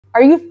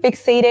Are you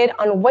fixated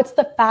on what's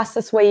the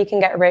fastest way you can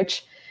get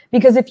rich?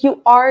 Because if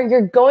you are,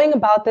 you're going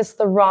about this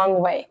the wrong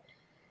way.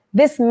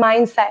 This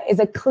mindset is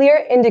a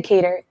clear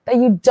indicator that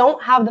you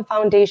don't have the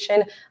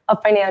foundation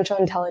of financial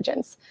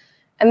intelligence,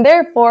 and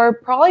therefore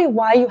probably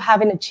why you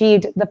haven't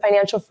achieved the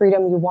financial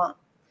freedom you want.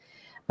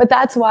 But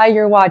that's why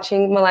you're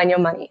watching Millennial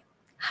Money.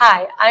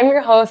 Hi, I'm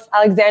your host,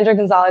 Alexandra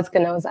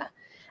Gonzalez-Ganoza,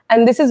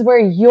 and this is where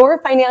your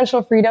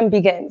financial freedom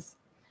begins.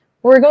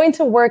 We're going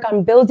to work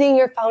on building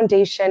your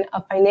foundation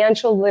of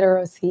financial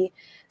literacy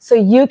so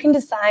you can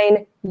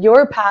design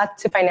your path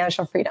to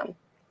financial freedom.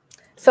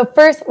 So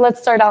first, let's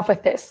start off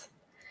with this.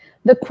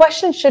 The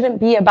question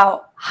shouldn't be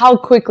about how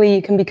quickly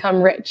you can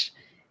become rich.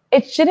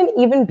 It shouldn't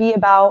even be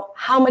about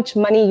how much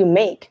money you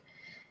make.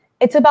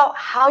 It's about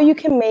how you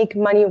can make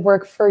money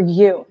work for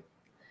you.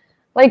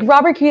 Like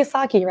Robert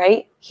Kiyosaki,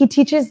 right? He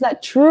teaches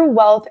that true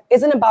wealth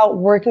isn't about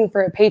working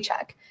for a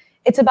paycheck.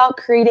 It's about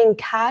creating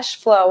cash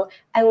flow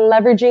and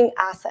leveraging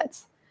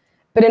assets.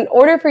 But in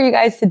order for you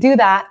guys to do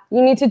that,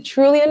 you need to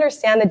truly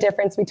understand the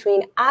difference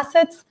between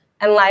assets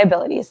and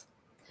liabilities.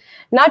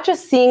 Not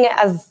just seeing it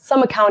as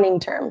some accounting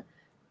term.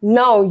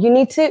 No, you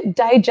need to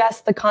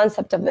digest the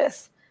concept of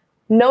this.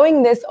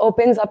 Knowing this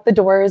opens up the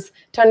doors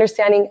to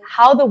understanding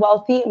how the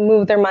wealthy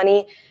move their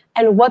money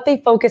and what they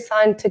focus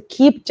on to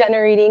keep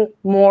generating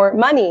more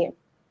money.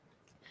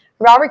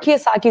 Robert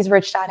Kiyosaki's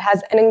Rich Dad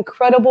has an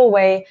incredible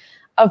way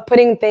of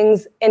putting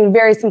things in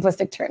very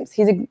simplistic terms.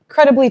 He's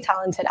incredibly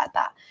talented at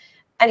that.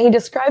 And he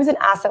describes an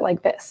asset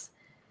like this.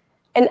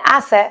 An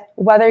asset,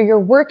 whether you're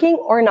working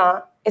or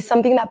not, is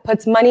something that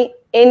puts money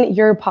in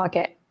your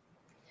pocket.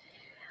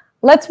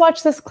 Let's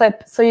watch this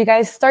clip so you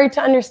guys start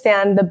to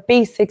understand the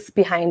basics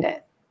behind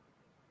it.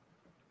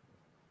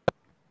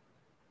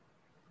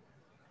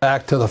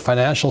 Back to the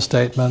financial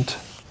statement.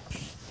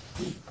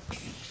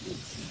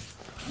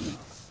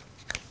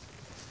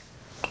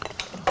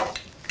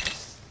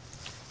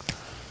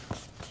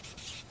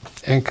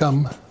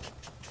 Income,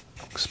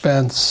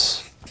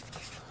 expense,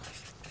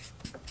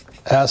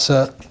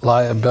 asset,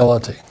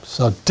 liability.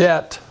 So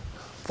debt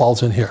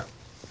falls in here.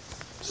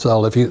 So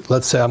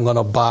let's say I'm going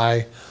to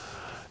buy,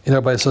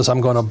 everybody says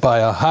I'm going to buy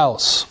a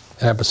house,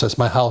 and everybody says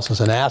my house is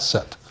an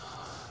asset.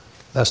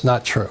 That's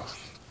not true.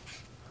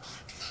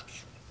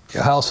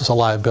 Your house is a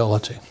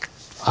liability.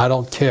 I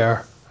don't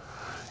care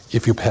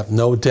if you have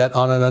no debt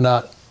on it or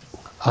not.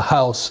 A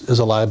house is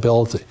a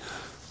liability.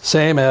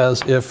 Same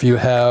as if you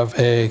have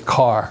a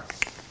car.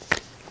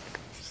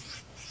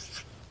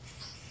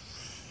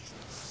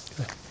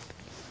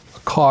 A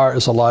car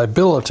is a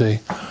liability.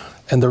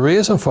 And the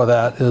reason for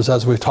that is,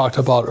 as we talked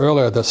about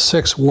earlier, the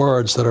 6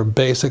 words that are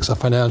basics of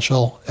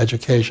financial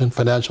education,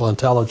 financial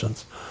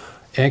intelligence.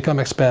 Income,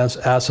 expense,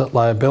 asset,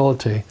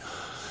 liability.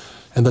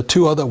 And the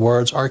 2 other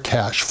words are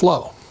cash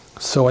flow.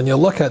 So when you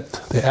look at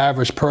the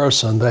average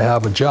person, they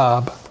have a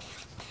job,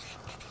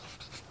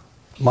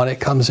 money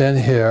comes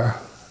in here,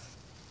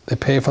 they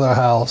pay for their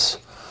house,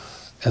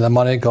 and the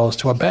money goes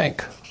to a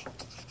bank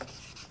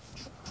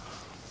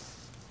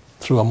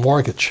through a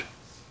mortgage.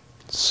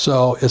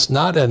 So it's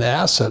not an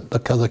asset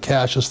because the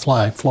cash is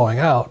flowing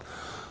out,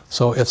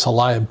 so it's a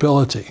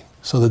liability.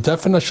 So the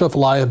definition of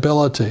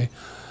liability,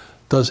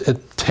 does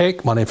it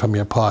take money from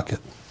your pocket?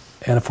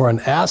 And for an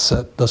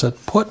asset, does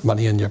it put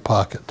money in your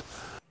pocket?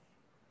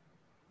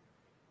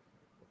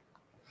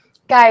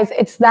 Guys,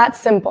 it's that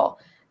simple.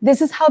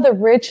 This is how the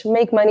rich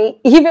make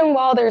money even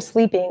while they're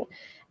sleeping,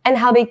 and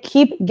how they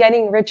keep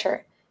getting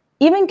richer.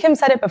 Even Kim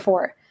said it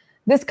before.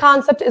 This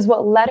concept is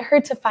what led her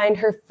to find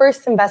her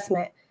first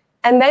investment,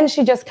 and then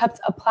she just kept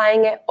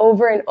applying it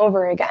over and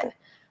over again,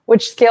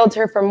 which scaled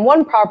her from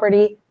 1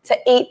 property to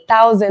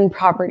 8,000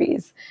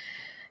 properties.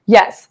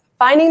 Yes,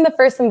 finding the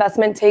first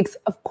investment takes,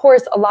 of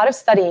course, a lot of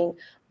studying,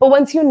 but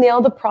once you nail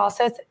the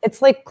process,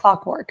 it's like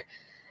clockwork.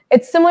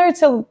 It's similar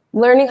to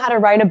learning how to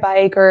ride a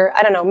bike or,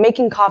 I don't know,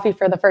 making coffee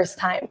for the first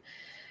time.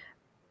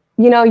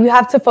 You know, you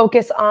have to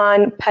focus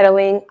on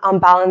pedaling, on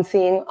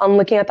balancing, on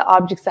looking at the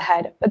objects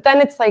ahead, but then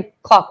it's like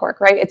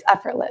clockwork, right? It's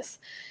effortless.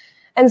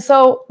 And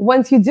so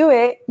once you do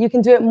it, you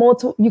can do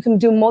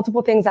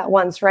multiple things at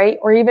once, right?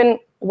 Or even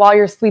while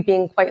you're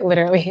sleeping, quite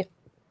literally.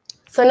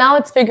 So now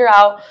let's figure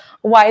out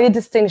why the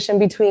distinction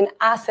between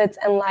assets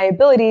and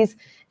liabilities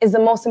is the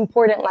most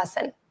important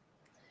lesson.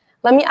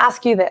 Let me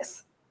ask you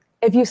this.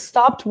 If you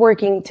stopped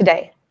working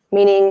today,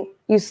 meaning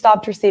you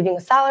stopped receiving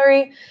a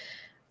salary,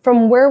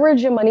 from where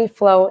would your money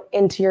flow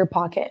into your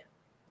pocket?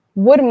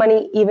 Would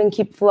money even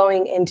keep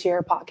flowing into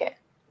your pocket?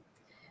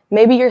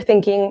 Maybe you're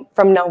thinking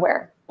from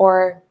nowhere,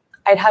 or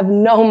I'd have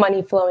no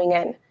money flowing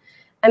in.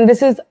 And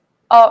this is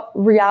a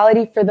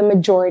reality for the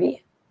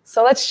majority.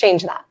 So let's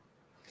change that.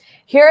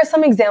 Here are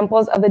some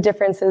examples of the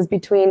differences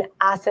between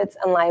assets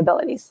and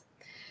liabilities.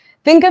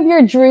 Think of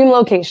your dream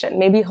location,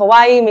 maybe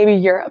Hawaii, maybe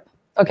Europe.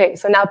 Okay,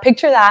 so now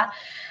picture that,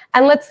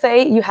 and let's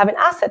say you have an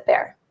asset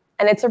there,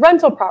 and it's a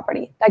rental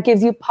property that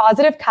gives you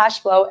positive cash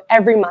flow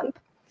every month.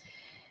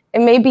 It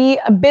may be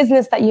a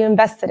business that you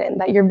invested in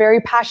that you're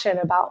very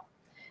passionate about.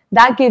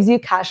 That gives you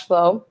cash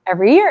flow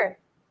every year.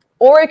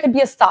 Or it could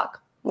be a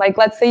stock, like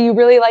let's say you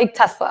really like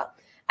Tesla,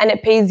 and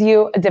it pays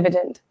you a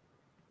dividend.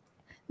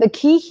 The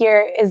key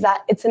here is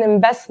that it's an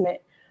investment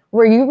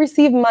where you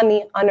receive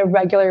money on a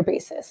regular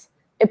basis.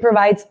 It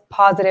provides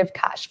positive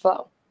cash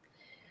flow.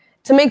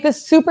 To make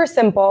this super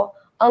simple,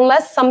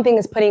 unless something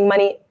is putting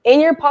money in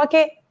your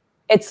pocket,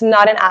 it's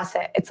not an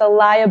asset, it's a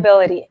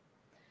liability.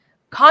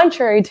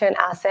 Contrary to an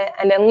asset,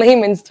 and in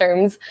layman's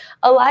terms,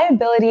 a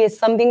liability is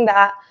something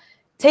that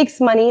takes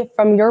money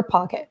from your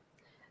pocket.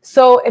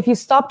 So if you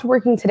stopped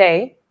working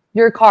today,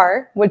 your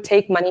car would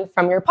take money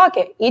from your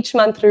pocket each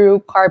month through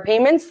car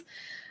payments,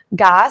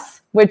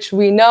 gas, which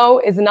we know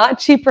is not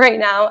cheap right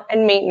now,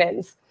 and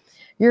maintenance.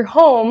 Your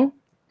home,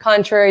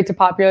 contrary to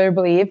popular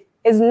belief,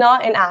 is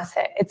not an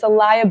asset, it's a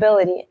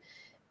liability.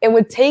 It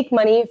would take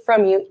money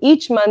from you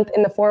each month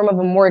in the form of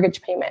a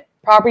mortgage payment,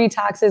 property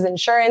taxes,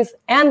 insurance,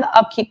 and the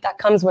upkeep that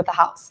comes with the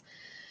house.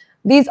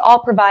 These all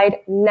provide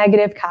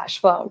negative cash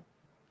flow.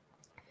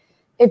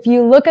 If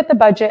you look at the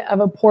budget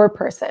of a poor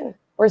person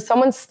or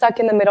someone stuck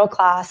in the middle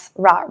class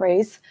rat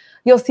race,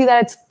 you'll see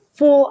that it's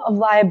full of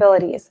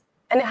liabilities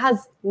and it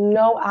has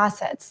no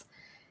assets.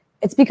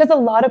 It's because a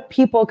lot of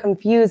people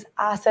confuse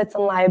assets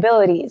and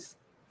liabilities.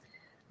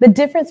 The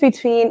difference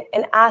between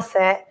an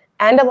asset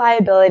and a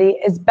liability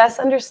is best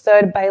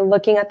understood by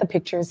looking at the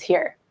pictures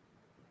here.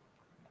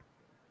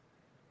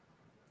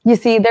 You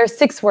see, there's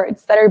 6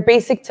 words that are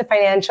basic to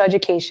financial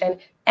education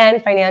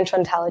and financial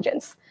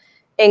intelligence: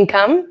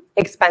 income,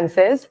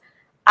 expenses,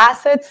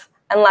 assets,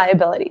 and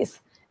liabilities.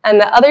 And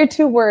the other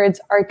 2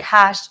 words are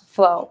cash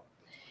flow.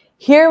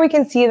 Here we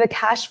can see the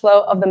cash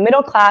flow of the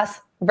middle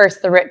class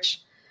versus the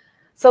rich.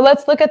 So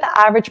let's look at the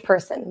average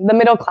person, the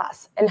middle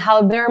class, and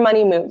how their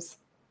money moves.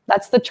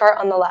 That's the chart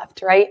on the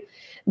left, right?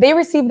 They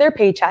receive their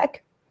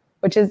paycheck,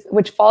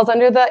 which falls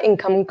under the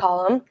income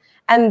column.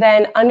 And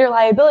then under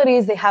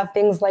liabilities, they have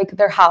things like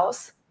their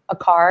house, a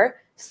car,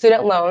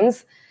 student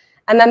loans,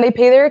 and then they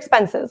pay their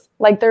expenses,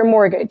 like their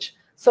mortgage.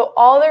 So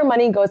all their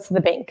money goes to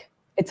the bank.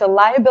 It's a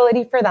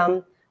liability for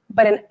them,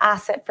 but an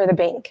asset for the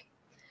bank.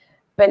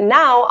 But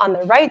now on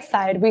the right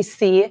side, we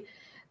see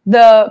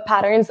the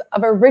patterns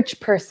of a rich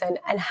person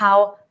and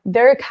how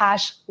their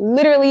cash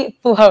literally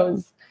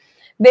flows.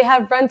 They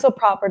have rental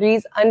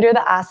properties under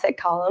the asset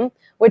column,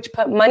 which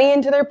put money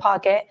into their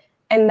pocket,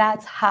 and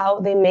that's how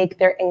they make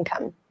their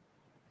income.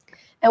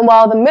 And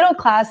while the middle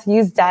class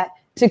use debt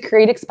to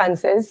create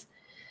expenses,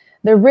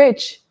 the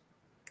rich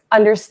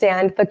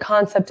understand the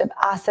concept of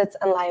assets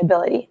and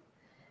liability.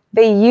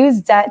 They use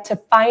debt to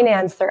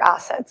finance their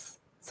assets.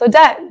 So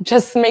debt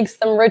just makes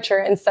them richer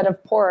instead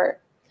of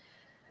poorer.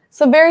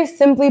 So very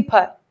simply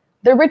put,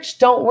 the rich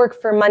don't work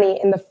for money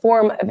in the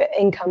form of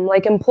income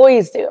like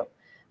employees do.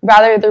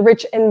 Rather, the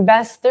rich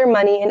invest their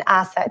money in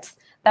assets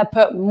that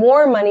put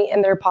more money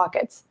in their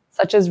pockets,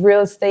 such as real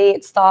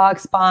estate,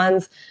 stocks,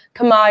 bonds,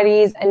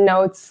 commodities, and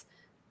notes,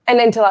 and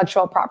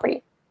intellectual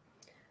property.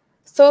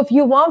 So if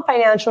you want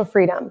financial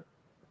freedom,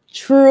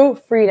 true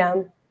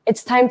freedom,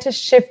 it's time to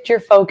shift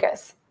your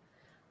focus.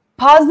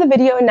 Pause the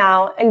video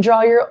now and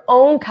draw your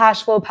own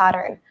cash flow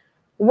pattern.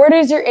 Where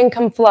does your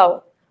income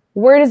flow?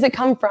 Where does it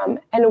come from?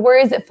 And where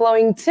is it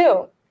flowing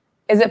to?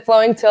 Is it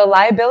flowing to a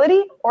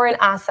liability or an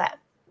asset?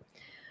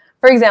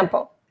 For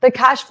example, the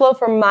cash flow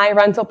from my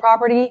rental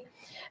property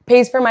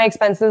pays for my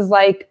expenses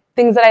like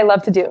things that I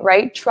love to do,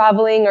 right?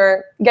 Traveling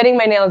or getting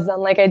my nails done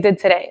like I did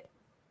today.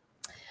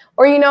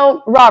 Or,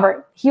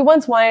 Robert, he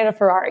once wanted a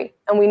Ferrari,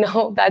 and we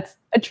know that's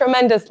a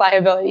tremendous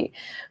liability.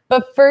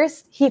 But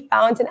first, he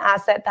found an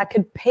asset that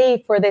could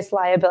pay for this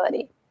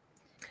liability.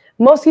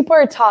 Most people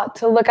are taught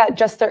to look at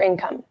just their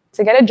income,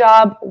 to get a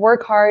job,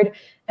 work hard,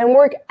 and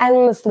work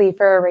endlessly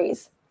for a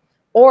raise.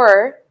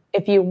 Or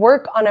if you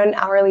work on an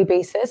hourly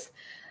basis,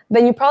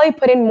 then you probably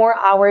put in more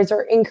hours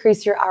or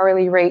increase your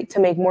hourly rate to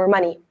make more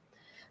money.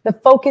 The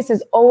focus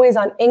is always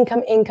on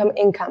income, income,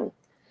 income.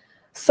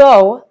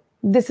 So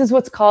this is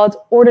what's called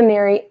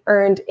ordinary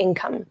earned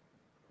income,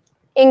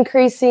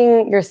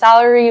 increasing your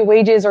salary,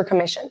 wages, or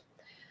commission.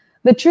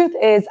 The truth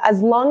is,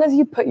 as long as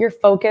you put your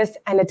focus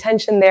and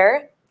attention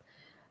there,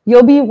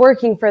 you'll be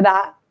working for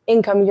that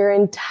income your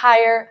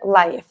entire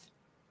life.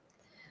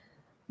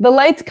 The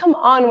lights come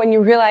on when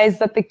you realize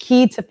that the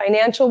key to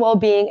financial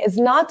well-being is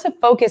not to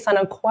focus on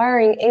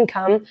acquiring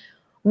income,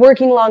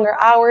 working longer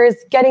hours,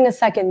 getting a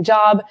second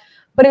job,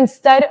 but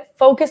instead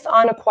focus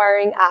on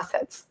acquiring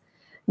assets.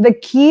 The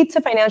key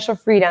to financial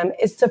freedom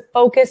is to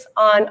focus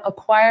on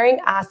acquiring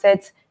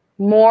assets,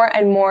 more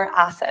and more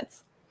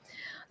assets.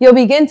 You'll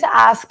begin to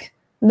ask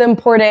the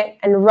important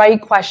and right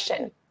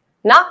question,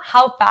 not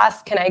how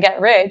fast can I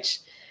get rich,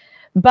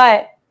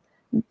 but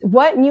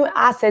what new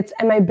assets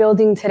am I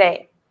building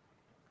today?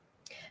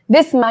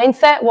 This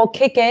mindset will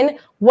kick in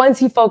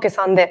once you focus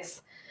on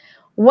this.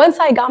 Once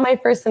I got my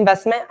first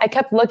investment, I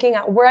kept looking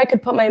at where I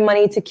could put my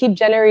money to keep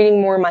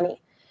generating more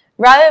money.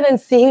 Rather than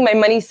seeing my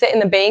money sit in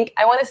the bank,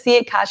 I want to see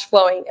it cash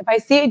flowing. If I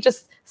see it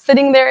just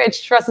sitting there, it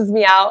stresses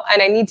me out,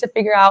 and I need to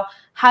figure out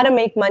how to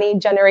make money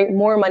generate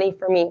more money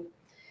for me.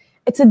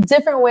 It's a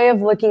different way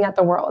of looking at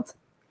the world.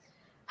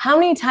 How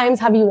many times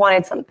have you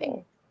wanted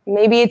something?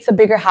 Maybe it's a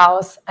bigger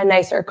house, a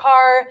nicer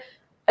car,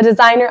 a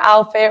designer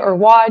outfit or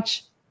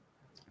watch,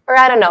 Or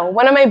I don't know,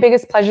 one of my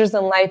biggest pleasures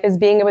in life is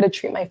being able to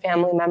treat my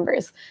family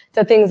members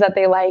to things that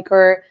they like,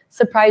 or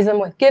surprise them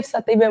with gifts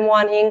that they've been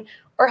wanting,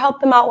 or help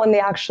them out when they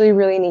actually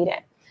really need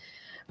it.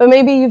 But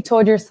maybe you've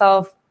told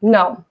yourself,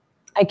 no,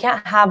 I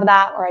can't have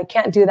that, or I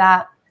can't do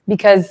that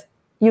because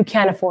you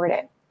can't afford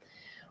it.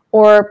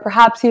 Or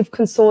perhaps you've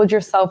consoled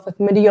yourself with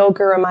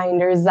mediocre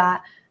reminders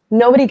that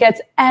nobody gets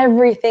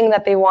everything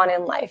that they want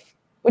in life,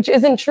 which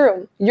isn't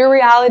true. Your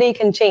reality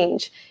can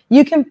change.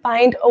 You can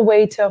find a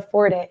way to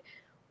afford it.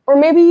 Or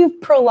maybe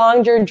you've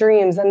prolonged your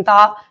dreams and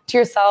thought to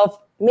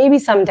yourself, maybe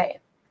someday.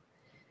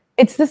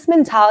 It's this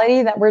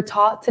mentality that we're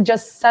taught to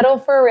just settle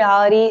for a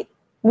reality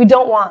we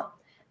don't want,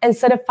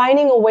 instead of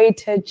finding a way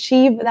to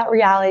achieve that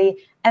reality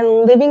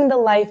and living the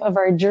life of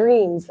our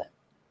dreams.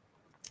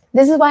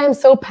 This is why I'm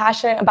so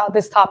passionate about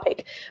this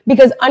topic,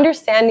 because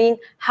understanding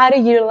how to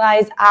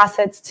utilize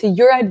assets to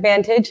your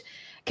advantage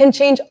can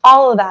change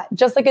all of that,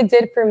 just like it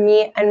did for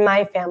me and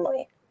my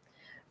family.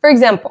 For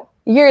example,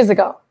 years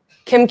ago,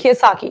 Kim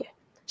Kiyosaki,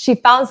 she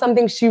found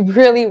something she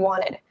really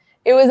wanted.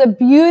 It was a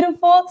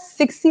beautiful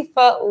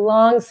 60-foot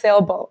long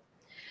sailboat.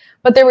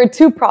 But there were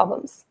two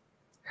problems.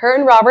 Her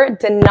and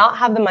Robert did not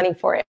have the money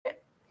for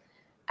it.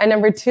 And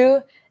number two,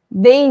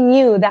 they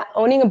knew that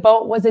owning a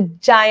boat was a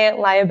giant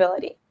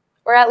liability,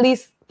 or at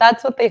least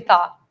that's what they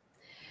thought.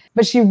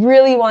 But she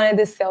really wanted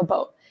this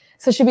sailboat.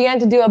 So she began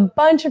to do a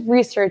bunch of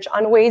research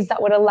on ways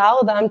that would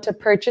allow them to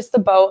purchase the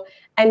boat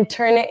and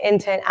turn it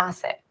into an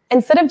asset.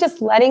 Instead of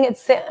just letting it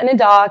sit on a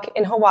dock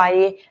in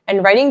Hawaii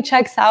and writing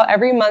checks out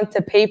every month to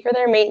pay for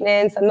their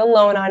maintenance and the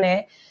loan on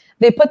it,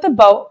 they put the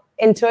boat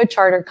into a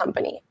charter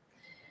company.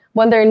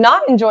 When they're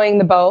not enjoying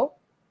the boat,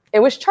 it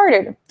was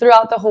chartered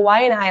throughout the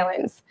Hawaiian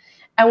Islands.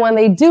 And when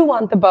they do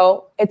want the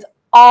boat, it's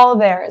all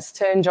theirs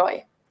to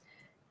enjoy.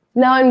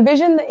 Now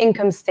envision the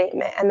income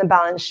statement and the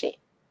balance sheet.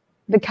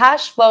 The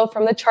cash flow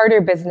from the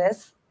charter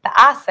business, the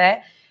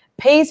asset,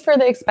 pays for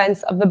the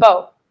expense of the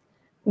boat.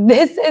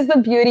 This is the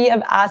beauty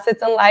of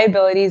assets and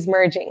liabilities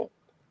merging.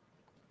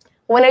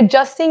 When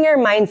adjusting your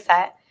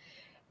mindset,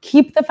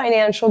 keep the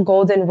financial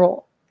golden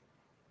rule.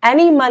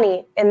 Any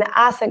money in the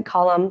asset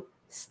column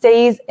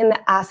stays in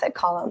the asset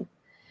column.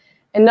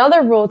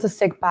 Another rule to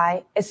stick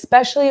by,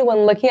 especially when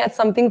looking at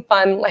something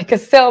fun like a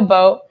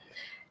sailboat,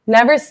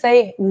 never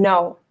say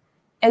no.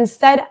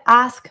 Instead,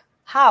 ask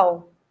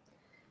how.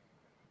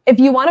 If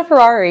you want a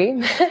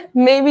Ferrari,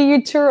 maybe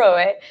you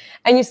Turo it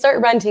and you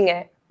start renting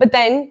it. But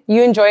then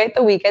you enjoy it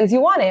the weekends you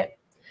want it.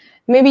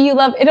 Maybe you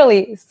love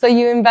Italy, so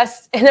you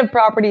invest in a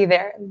property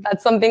there.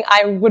 That's something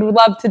I would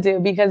love to do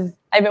because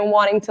I've been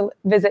wanting to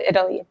visit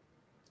Italy.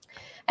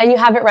 And you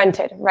have it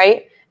rented,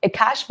 right? It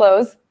cash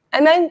flows,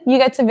 and then you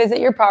get to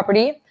visit your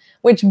property,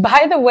 which,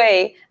 by the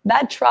way,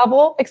 that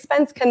travel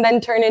expense can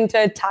then turn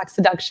into a tax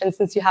deduction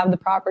since you have the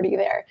property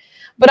there.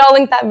 But I'll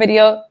link that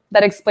video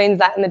that explains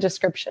that in the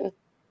description.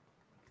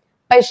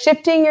 By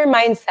shifting your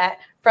mindset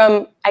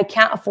from I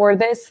can't afford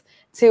this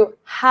to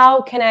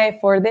how can I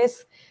afford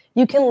this,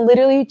 you can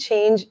literally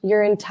change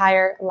your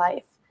entire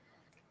life.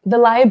 The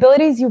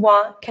liabilities you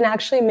want can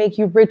actually make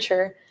you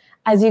richer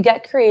as you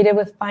get creative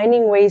with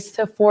finding ways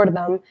to afford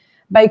them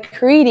by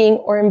creating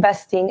or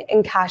investing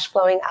in cash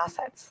flowing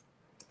assets.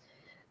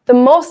 The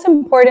most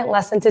important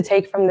lesson to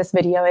take from this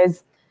video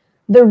is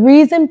the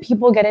reason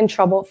people get in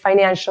trouble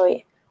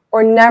financially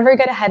or never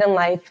get ahead in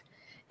life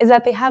is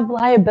that they have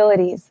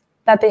liabilities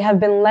that they have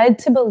been led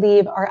to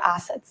believe are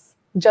assets,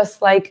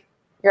 just like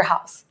your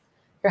house.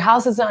 Your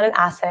house is not an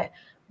asset,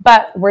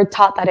 but we're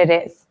taught that it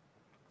is.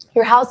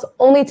 Your house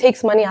only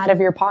takes money out of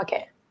your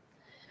pocket.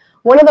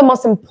 One of the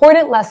most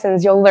important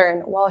lessons you'll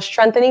learn while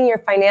strengthening your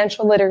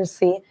financial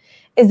literacy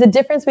is the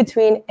difference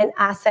between an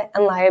asset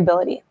and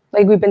liability,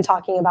 like we've been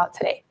talking about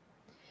today.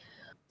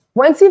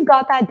 Once you've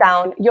got that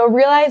down, you'll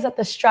realize that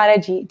the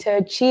strategy to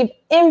achieve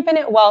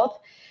infinite wealth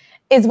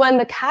is when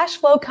the cash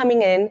flow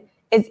coming in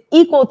is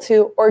equal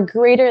to or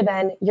greater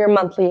than your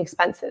monthly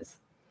expenses.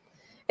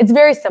 It's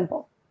very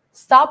simple.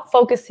 Stop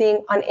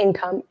focusing on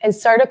income and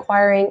start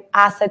acquiring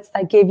assets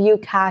that give you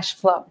cash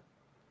flow.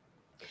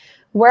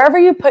 Wherever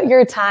you put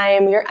your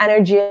time, your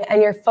energy,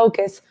 and your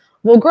focus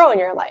will grow in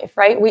your life,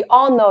 right? We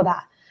all know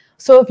that.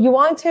 So if you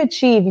want to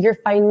achieve your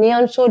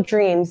financial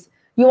dreams,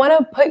 you want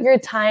to put your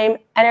time,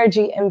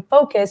 energy, and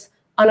focus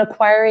on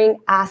acquiring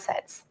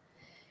assets.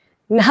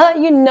 Now that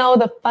you know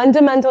the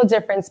fundamental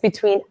difference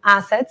between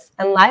assets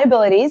and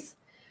liabilities,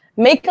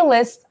 make a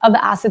list of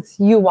the assets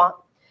you want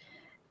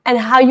and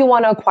how you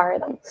want to acquire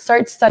them.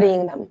 Start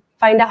studying them.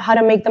 Find out how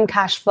to make them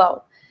cash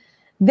flow.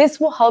 This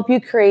will help you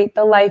create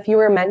the life you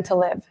were meant to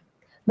live,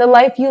 the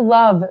life you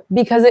love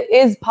because it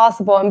is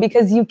possible and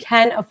because you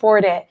can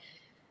afford it.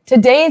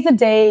 Today is the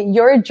day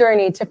your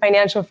journey to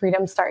financial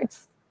freedom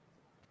starts.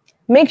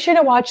 Make sure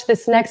to watch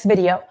this next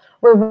video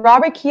where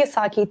Robert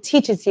Kiyosaki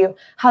teaches you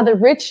how the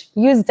rich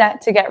use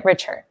debt to get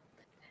richer.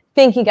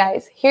 Thank you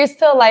guys. Here's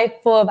to a life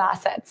full of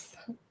assets.